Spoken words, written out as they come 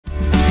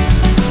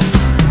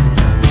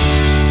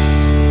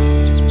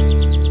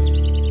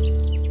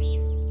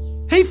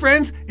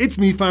friends, it's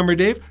me, Farmer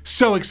Dave.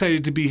 So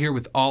excited to be here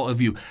with all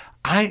of you.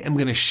 I am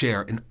going to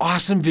share an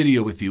awesome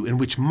video with you in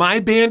which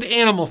my band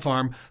Animal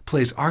Farm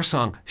plays our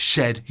song,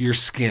 Shed Your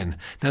Skin.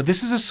 Now,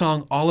 this is a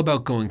song all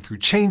about going through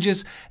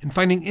changes and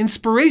finding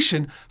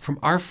inspiration from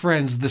our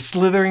friends, the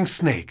slithering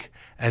snake,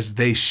 as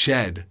they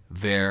shed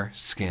their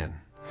skin.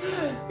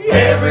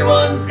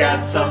 Everyone's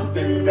got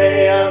something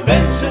they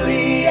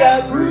eventually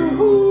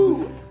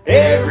outgrew.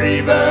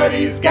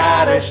 Everybody's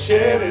gotta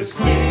shed a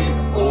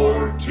skin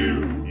or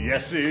two.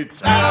 Yes,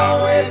 it's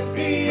out with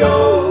the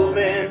old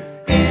and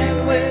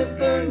in with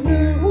the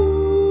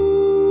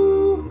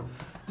new.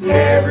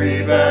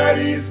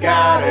 Everybody's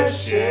gotta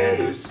shed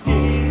a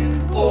skin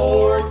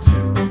or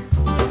two.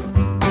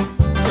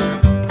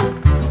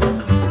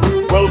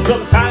 Well,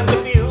 sometimes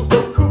it feels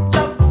so cooped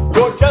up,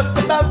 you're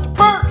just about to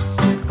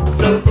burst.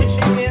 So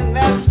itching in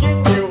that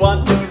skin, you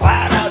want to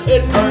climb out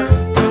head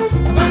first.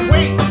 But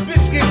wait,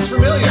 this skin's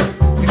familiar.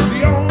 It's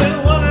the only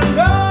one I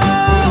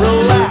know.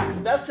 Relax,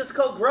 that's just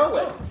called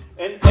growing.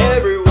 And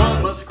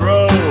everyone must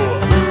grow.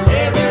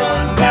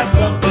 Everyone's got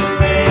something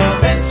they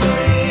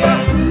eventually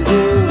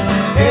outgrew.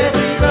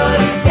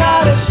 Everybody's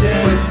gotta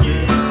shed a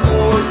skin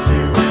or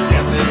two.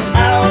 Yes, it's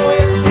out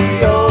with the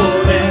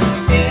old and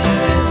in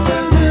with the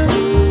new.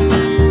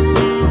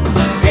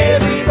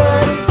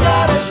 Everybody's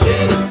gotta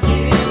shed a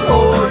skin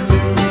or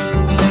two.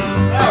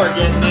 Now we're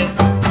getting it.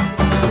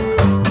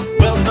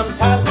 Well,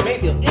 sometimes it may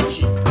feel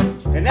itchy,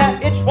 and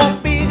that itch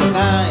won't be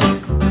denied.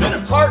 Then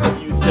a part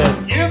of you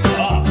says, give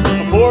up,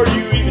 before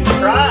you even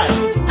try.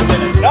 And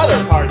then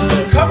another part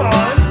says, come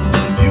on,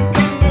 you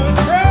can do it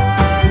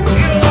right.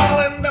 It'll all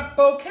end up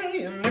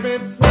okay, and if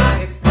it's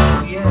not, it's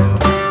not the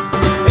end.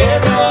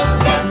 Everyone's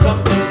got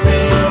something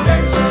they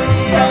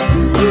eventually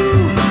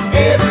outgrew.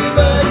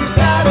 Everybody's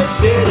gotta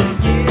shed a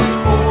skin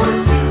or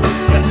two.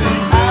 Yes,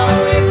 it's out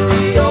with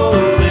the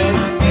old and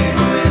in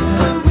with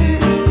the new.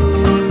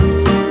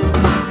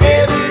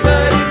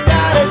 Everybody's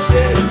gotta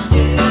shed a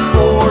skin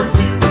or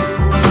two.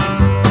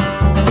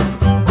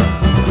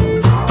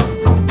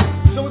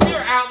 So if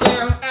you're out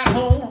there at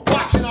home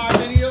watching our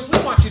videos, we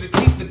want you to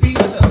keep the beat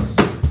with us.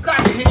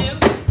 Clap your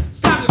hands,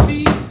 stomp your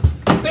feet,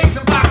 bake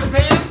some pots and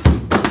pans.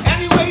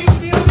 Any way you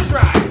feel is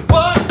right.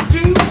 1,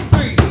 2,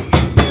 3.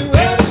 If you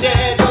Ever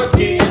shed your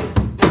skin,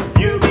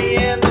 you'll be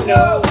in the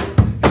know.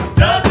 It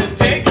doesn't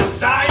take a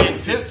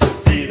scientist to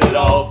see that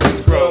all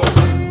things grow.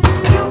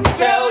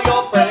 Tell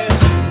your friends,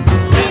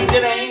 change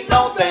it ain't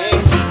no thing.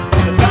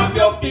 Stomp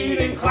your feet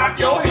and clap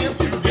your hands.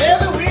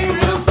 Together we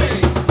will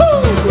sing.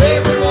 Woo!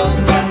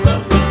 Everyone's got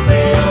something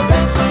they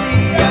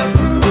eventually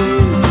outgrew.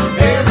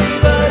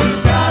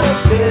 Everybody's gotta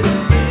shed a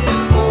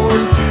skin or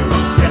two.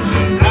 Yes,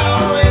 it's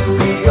out with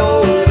the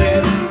old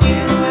and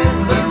in with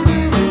the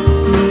new.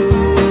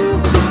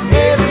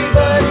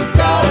 Everybody's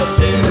gotta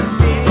shed a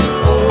skin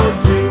or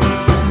two.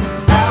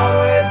 Out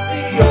with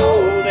the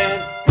old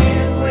and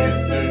in with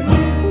the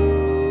new.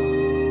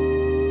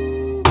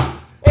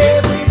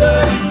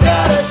 Everybody's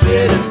gotta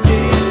shed a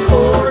skin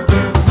or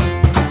two.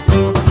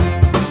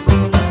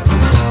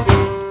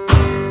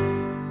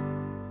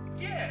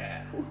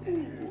 Yeah.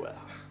 Ooh.